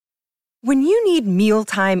When you need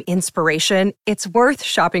mealtime inspiration, it's worth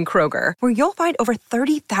shopping Kroger, where you'll find over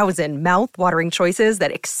 30,000 mouth-watering choices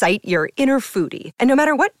that excite your inner foodie. And no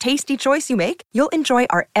matter what tasty choice you make, you'll enjoy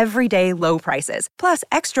our everyday low prices, plus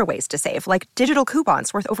extra ways to save, like digital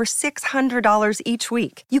coupons worth over $600 each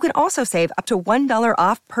week. You can also save up to $1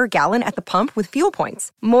 off per gallon at the pump with fuel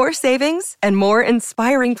points. More savings and more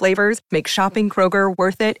inspiring flavors make shopping Kroger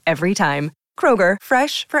worth it every time. Kroger,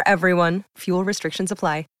 fresh for everyone. Fuel restrictions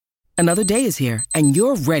apply. Another day is here, and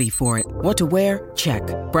you're ready for it. What to wear? Check.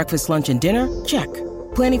 Breakfast, lunch, and dinner? Check.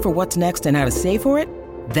 Planning for what's next and how to save for it?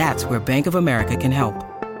 That's where Bank of America can help.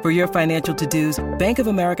 For your financial to-dos, Bank of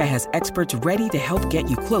America has experts ready to help get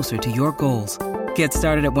you closer to your goals. Get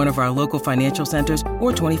started at one of our local financial centers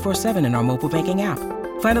or 24/7 in our mobile banking app.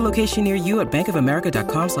 Find a location near you at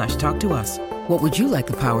bankofamerica.com/talktous. What would you like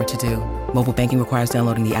the power to do? Mobile banking requires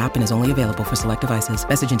downloading the app and is only available for select devices.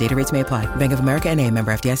 Message and data rates may apply. Bank of America N.A.,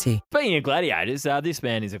 member FDIC. Speaking of gladiators, this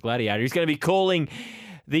man is a gladiator. He's going to be calling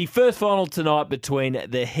the first final tonight between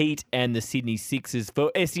the Heat and the Sydney Sixers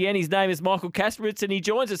for SEN. His name is Michael Kasprowicz, and he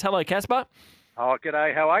joins us. Hello, Kasper. Oh,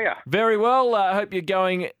 g'day. How are you? Very well. I hope you're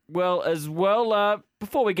going well as well.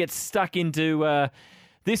 Before we get stuck into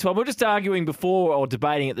this one, we're just arguing before or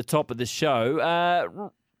debating at the top of the show.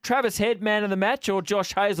 Travis Head, man of the match, or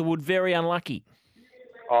Josh Hazelwood, very unlucky?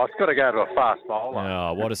 Oh, it's got to go to a fast bowler.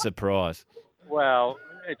 Oh, what a surprise. Well,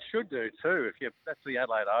 it should do too. That's the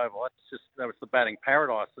Adelaide Oval. That was the batting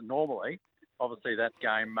paradise. And normally, obviously, that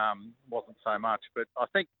game wasn't so much. But I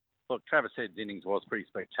think, look, Travis Head's innings was pretty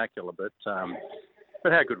spectacular. But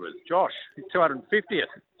how good was Josh? His 250th,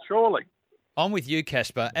 surely. I'm with you,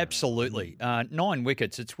 Casper. Absolutely. 9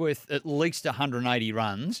 wickets. It's worth at least 180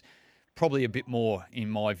 runs. Probably a bit more, in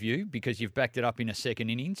my view, because you've backed it up in a second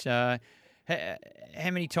innings. How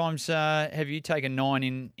many times have you taken 9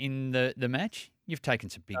 in the match? You've taken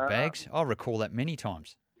some big bags. I recall that many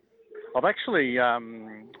times. I've actually, I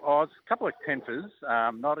was a couple of 10-fers,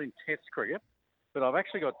 not in Test cricket, but I've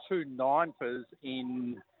actually got 2 9-fers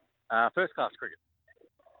in first-class cricket.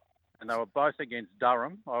 And they were both against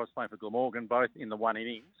Durham. I was playing for Glamorgan, both in the one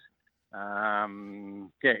innings.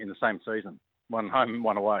 In the same season. One home,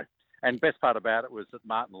 one away. And best part about it was that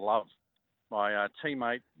Martin Love, my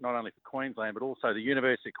teammate, not only for Queensland, but also the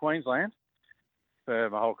University of Queensland for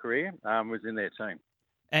my whole career, was in their team.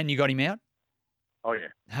 And you got him out? Oh, yeah.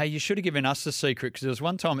 Hey, you should have given us the secret, because there was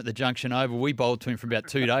one time at the Junction Oval, we bowled to him for about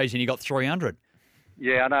 2 days and he got 300.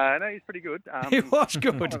 Yeah, I know he's pretty good. He was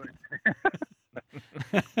good.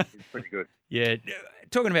 He's pretty good. Yeah.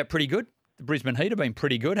 Talking about pretty good, the Brisbane Heat have been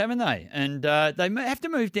pretty good, haven't they? And they have to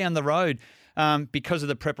move down the road because of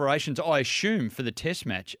the preparations, I assume, for the Test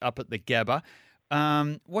match up at the Gabba.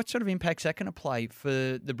 What sort of impact's that going to play for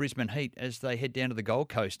the Brisbane Heat as they head down to the Gold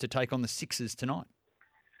Coast to take on the Sixers tonight?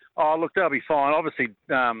 Oh, look, they'll be fine. Obviously,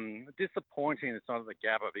 disappointing it's not at the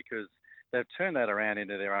Gabba, because they've turned that around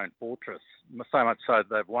into their own fortress. So much so that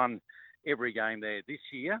they've won every game there this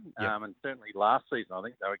year, and certainly last season I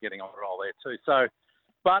think they were getting on a roll there too. So,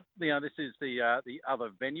 but this is the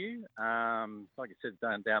other venue. Like you said,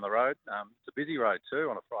 down the road. It's a busy road too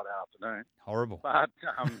on a Friday afternoon. Horrible. But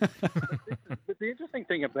the interesting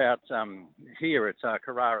thing about here at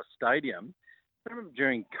Carrara Stadium, I remember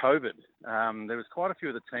during COVID, there was quite a few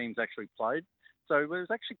of the teams actually played. So there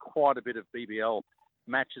was actually quite a bit of BBL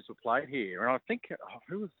matches were played here. And I think,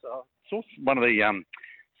 saw one of the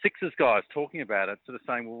Sixers guys talking about it, sort of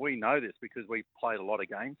saying, well, we know this because we played a lot of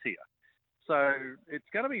games here. So it's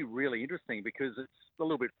going to be really interesting because it's a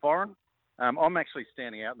little bit foreign. I'm actually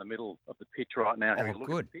standing out in the middle of the pitch right now having a look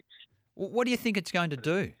at the pitch. Well, what do you think it's going to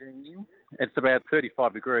do? It's about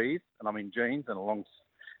 35 degrees, and I'm in jeans and a long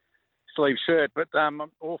sleeve shirt, but I'm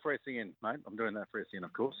all for SEN, mate. I'm doing that for SEN,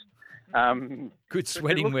 of course. Good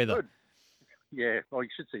sweating weather. Good. Yeah, well, you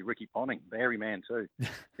should see Ricky Ponting, the hairy man too.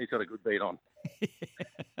 He's got a good beat on.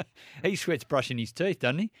 He sweats brushing his teeth,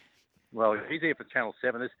 doesn't he? Well, he's here for Channel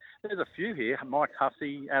 7. There's a few here. Mike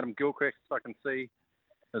Hussey, Adam Gilchrist, I can see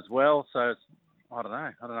as well. So I don't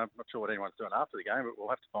know. I'm not sure what anyone's doing after the game, but we'll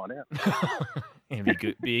have to find out.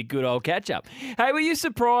 It'd be a good old catch-up. Hey, were you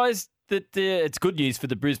surprised that it's good news for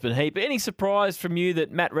the Brisbane Heat, but any surprise from you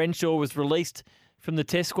that Matt Renshaw was released from the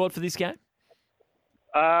Test squad for this game?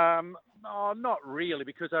 No, not really,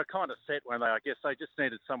 because they were kind of set when I guess they just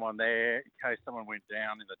needed someone there in case someone went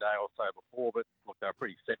down in the day or so before. But look, they were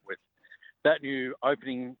pretty set with that new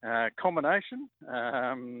opening combination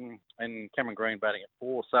and Cameron Green batting at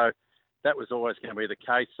 4. So that was always going to be the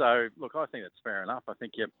case. So, look, I think that's fair enough. I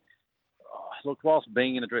think look, whilst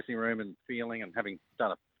being in a dressing room and feeling and having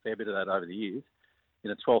done a fair bit of that over the years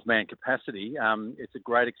in a 12-man capacity, it's a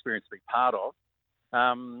great experience to be part of.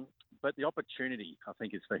 but the opportunity, I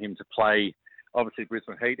think, is for him to play, obviously,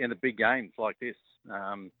 Brisbane Heat in the big games like this.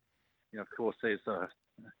 Of course, there's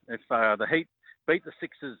if the Heat beat the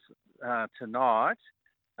Sixers tonight,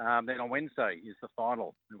 then on Wednesday is the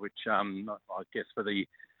final, which I guess for the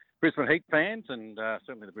Brisbane Heat fans and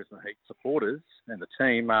certainly the Brisbane Heat supporters and the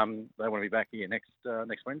team, they want to be back here next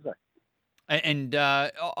Wednesday. And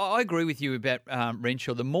I agree with you about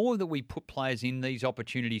Renshaw. The more that we put players in these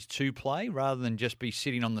opportunities to play rather than just be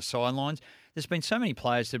sitting on the sidelines, there's been so many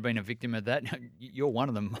players that have been a victim of that. You're one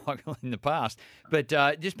of them, Michael, in the past. But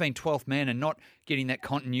just being 12th man and not getting that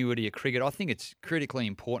continuity of cricket, I think it's critically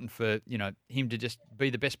important for him to just be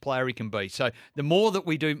the best player he can be. So the more that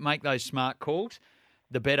we do make those smart calls,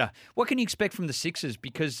 the better. What can you expect from the Sixers?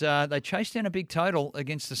 Because they chased down a big total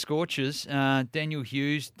against the Scorchers. Daniel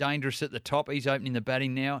Hughes, dangerous at the top. He's opening the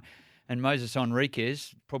batting now. And Moses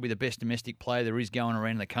Enriquez, probably the best domestic player there is going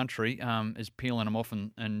around the country, is peeling them off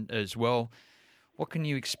and as well. What can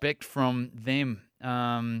you expect from them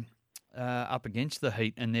up against the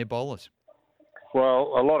Heat and their bowlers?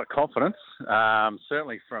 Well, a lot of confidence,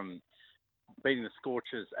 certainly from beating the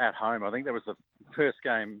Scorchers at home. I think that was the first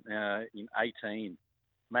game in 18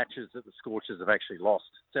 matches that the Scorchers have actually lost.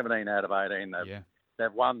 17 out of 18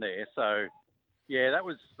 they've won there. So, yeah, that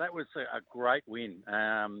was a great win.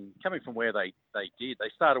 Coming from where they did. They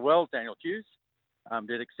started well. Daniel Hughes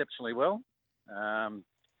did exceptionally well.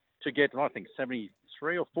 To get, I think,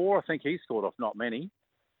 73 or 4, I think he scored off not many.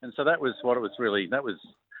 And so that was what it was really,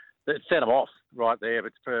 it set them off right there.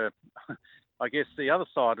 But for, I guess the other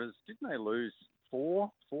side was, didn't they lose four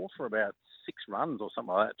for about 6 runs or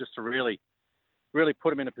something like that, just to really put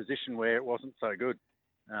them in a position where it wasn't so good.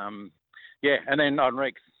 And then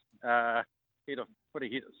Enriquez hit a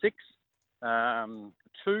 6,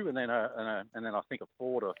 2, and then I think a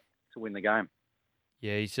 4 to win the game.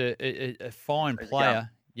 Yeah, he's a fine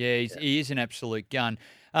player. Yeah, he is an absolute gun.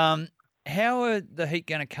 How are the Heat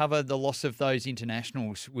going to cover the loss of those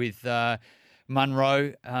internationals with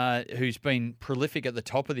Munro, who's been prolific at the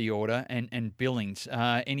top of the order, and Billings?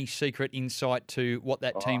 Any secret insight to what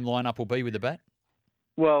that team lineup will be with the bat?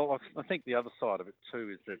 Well, I think the other side of it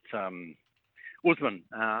too is that Usman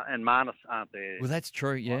and Marnus aren't there. Well, that's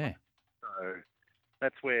true. Yeah. So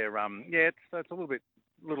that's where it's a little bit.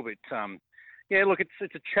 Look,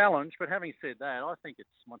 it's a challenge, but having said that, I think it's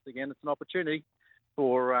an opportunity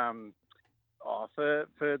for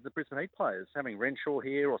the Brisbane Heat players, having Renshaw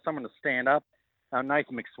here or someone to stand up.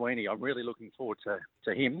 Nathan McSweeney, I'm really looking forward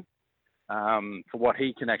to him for what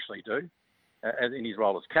he can actually do in his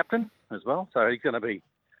role as captain as well. So I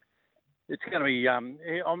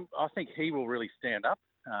think he will really stand up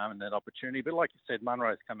in that opportunity. But like you said,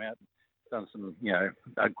 Munro's come out and done some,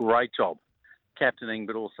 a great job captaining,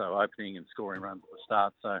 but also opening and scoring runs at the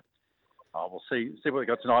start. So we'll see what they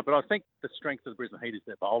got tonight. But I think the strength of the Brisbane Heat is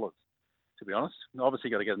their bowlers, to be honest. Obviously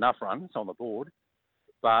got to get enough runs on the board.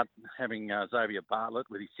 But having Xavier Bartlett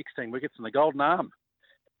with his 16 wickets and the Golden Arm,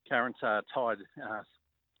 Karen tied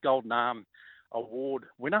Golden Arm Award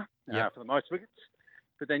winner for the most wickets.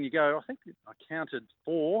 But then you go, I think I counted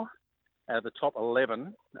 4 out of the top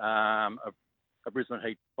 11 of Brisbane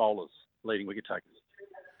Heat bowlers, leading wicket takers.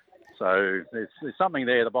 So there's something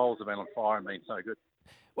there. The bowlers have been on fire and been so good.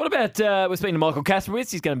 What about, we're speaking to Michael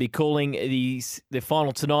Kasprowicz. He's going to be calling the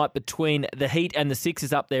final tonight between the Heat and the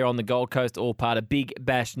Sixers up there on the Gold Coast, all part of Big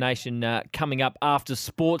Bash Nation coming up after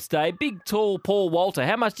Sports Day. Big, tall Paul Walter.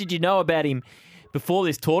 How much did you know about him before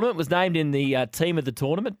this tournament? Was named in the team of the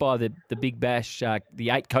tournament by the Big Bash, the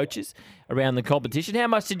 8 coaches around the competition. How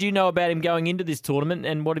much did you know about him going into this tournament,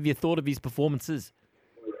 and what have you thought of his performances?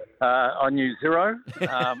 I knew 0, and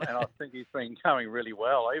I think he's been going really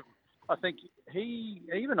well. I think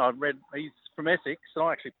I read he's from Essex, and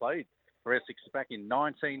I actually played for Essex back in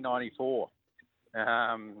 1994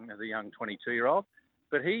 as a young 22-year-old.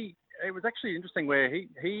 But it was actually interesting where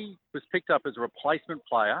he was picked up as a replacement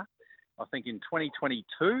player, I think in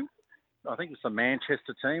 2022. I think it's the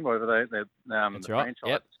Manchester team, whatever the franchise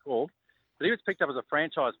is called. But he was picked up as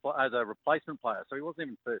as a replacement player, so he wasn't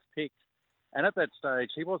even first picked. And at that stage,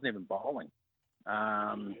 he wasn't even bowling.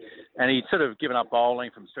 And he'd sort of given up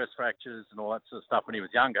bowling from stress fractures and all that sort of stuff when he was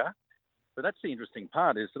younger. But that's the interesting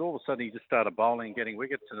part, is that all of a sudden he just started bowling and getting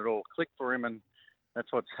wickets, and it all clicked for him. And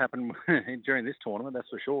that's what's happened during this tournament, that's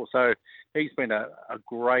for sure. So he's been a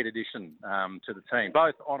great addition to the team,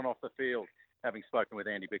 both on and off the field, having spoken with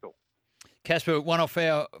Andy Bickle. Casper, one off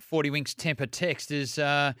our 40 Winks temper text is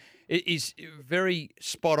very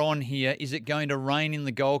spot on here. Is it going to rain in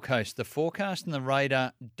the Gold Coast? The forecast and the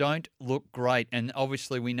radar don't look great. And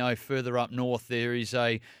obviously we know further up north there is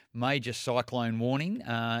a major cyclone warning,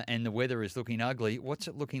 and the weather is looking ugly. What's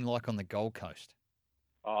it looking like on the Gold Coast?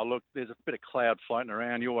 Oh, look, there's a bit of cloud floating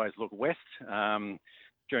around. You always look west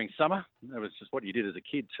during summer. That was just what you did as a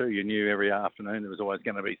kid too. You knew every afternoon there was always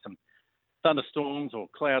going to be some thunderstorms or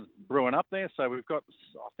clouds brewing up there. So I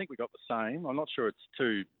think we got the same. I'm not sure it's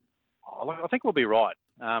too. I think we'll be right.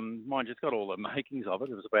 Mind you, it's got all the makings of it.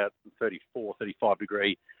 It was about 34, 35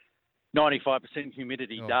 degree, 95%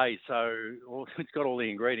 humidity day. So it's got all the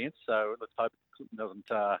ingredients. So let's hope it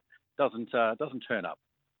doesn't turn up.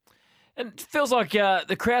 And it feels like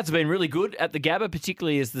the crowds have been really good at the Gabba,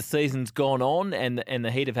 particularly as the season's gone on and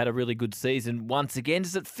the Heat have had a really good season once again.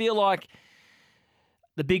 Does it feel like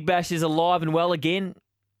the Big Bash is alive and well again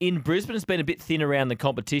in Brisbane? It's been a bit thin around the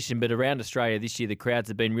competition, but around Australia this year, the crowds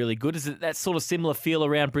have been really good. Is it that sort of similar feel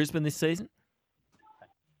around Brisbane this season?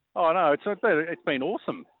 Oh, no, it's been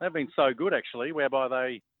awesome. They've been so good, actually, whereby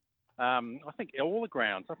they, I think all the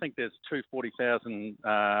grounds, I think there's 240,000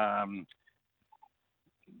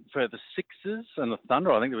 for the Sixers and the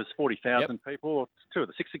Thunder. I think there was 40,000 people, or two of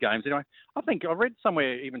the Sixer games anyway. I think I read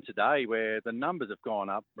somewhere even today where the numbers have gone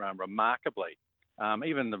up remarkably.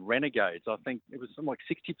 Even the Renegades, I think it was something like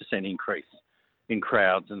 60% increase in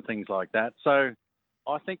crowds and things like that. So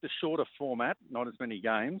I think the shorter format, not as many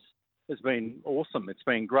games, has been awesome. It's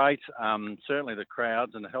been great. Certainly the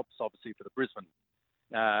crowds, and it helps obviously for the Brisbane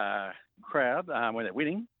crowd when they're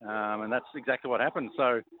winning, and that's exactly what happened.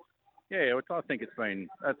 So yeah, I think it's been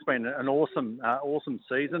an awesome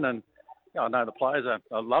season, and I know the players have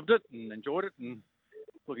loved it and enjoyed it, and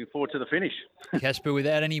looking forward to the finish. Kasper,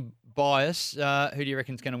 without any bias, who do you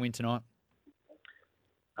reckon's going to win tonight?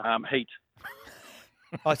 Heat.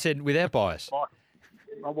 I said without bias.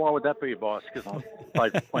 Why would that be a bias? Because I've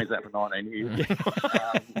played for Queensland for 19 years.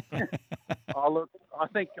 I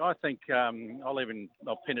think I'll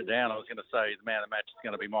pin it down. I was going to say the man of the match is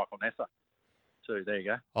going to be Michael Nessa. So there you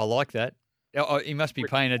go. I like that. Oh, he must be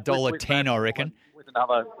paying $1.10, I reckon. With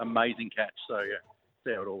another amazing catch. So yeah,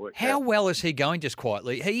 see how it all works How out. well is he going? Just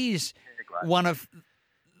quietly, he is one of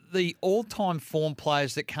the all-time form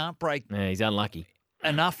players that can't break. Yeah, he's unlucky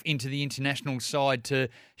Enough into the international side to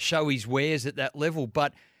show his wares at that level,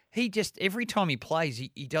 but he just every time he plays,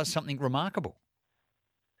 he does something remarkable.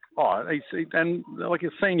 Oh, and like a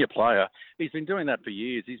senior player, he's been doing that for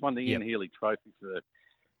years. He's won the Ian Healy Trophy for the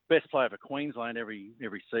best player for Queensland every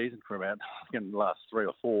season for about the last 3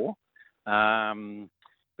 or 4.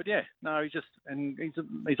 But yeah, no,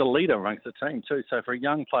 he's a leader amongst the team too. So for a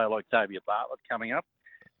young player like Davia Bartlett coming up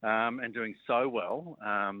and doing so well,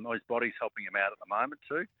 his body's helping him out at the moment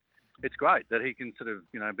too. It's great that he can sort of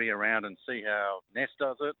be around and see how Ness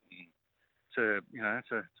does it, and to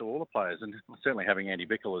all the players, and certainly having Andy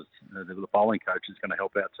Bickle as the bowling coach is going to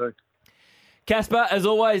help out too. Kasper, as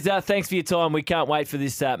always, thanks for your time. We can't wait for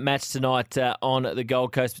this match tonight on the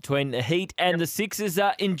Gold Coast between the Heat and the Sixers.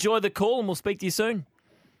 Enjoy the call, and we'll speak to you soon.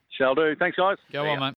 Shall do. Thanks, guys. Go on, mate.